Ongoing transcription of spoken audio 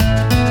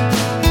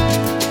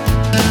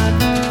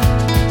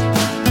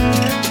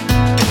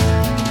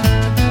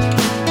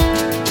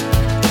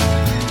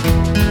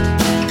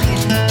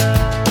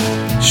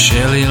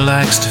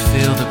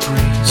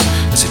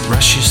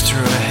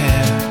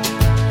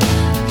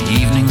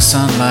Evening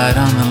sunlight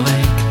on the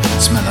lake,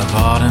 smell of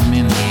autumn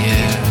in the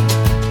air.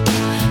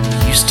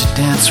 Used to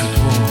dance with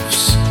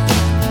wolves,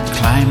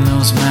 climb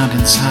those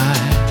mountains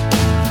high.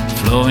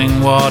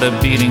 Flowing water,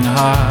 beating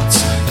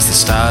hearts as the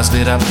stars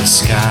lit up the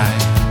sky.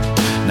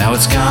 Now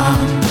it's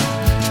gone,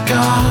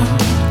 gone,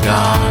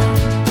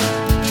 gone.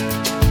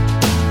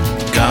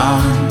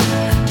 Gone,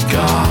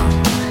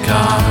 gone,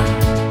 gone.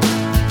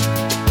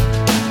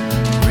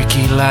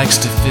 Ricky likes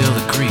to feel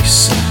the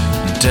grease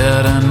and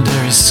dirt under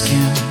his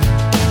skin.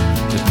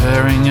 They're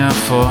purring up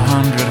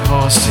 400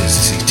 horses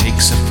as he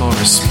takes her for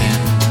a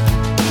spin.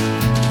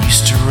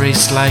 Used to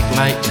race like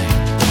lightning,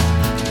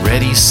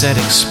 ready, set,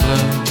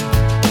 explode.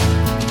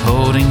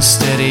 Holding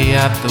steady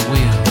at the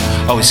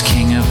wheel, always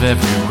king of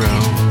every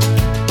road.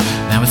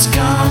 Now it's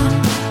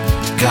gone,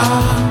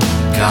 gone,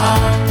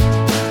 gone.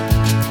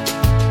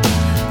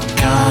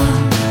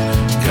 Gone,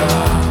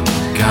 gone,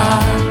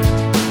 gone.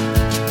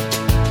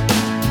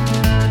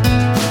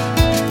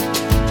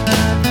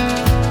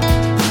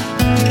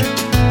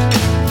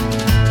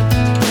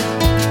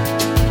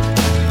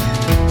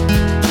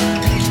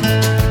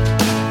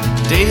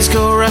 Days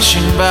go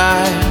rushing by,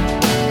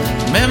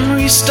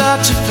 memories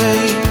start to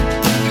fade.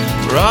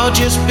 We're all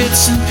just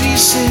bits and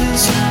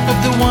pieces of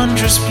the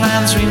wondrous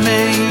plans we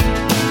made.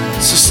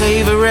 So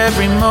savor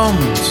every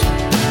moment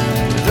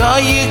with all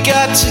you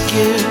got to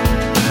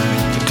give.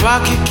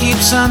 Clock, it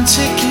keeps on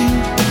ticking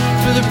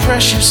for the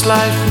precious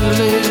life we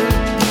live,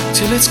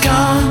 till it's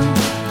gone,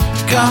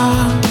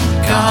 gone,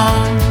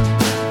 gone.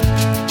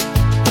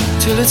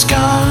 Till it's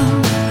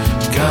gone,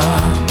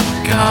 gone,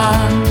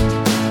 gone.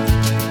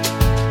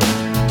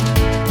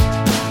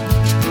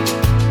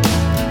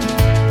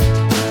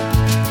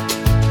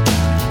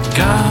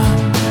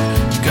 Gone,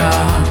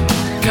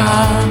 gone,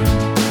 gone.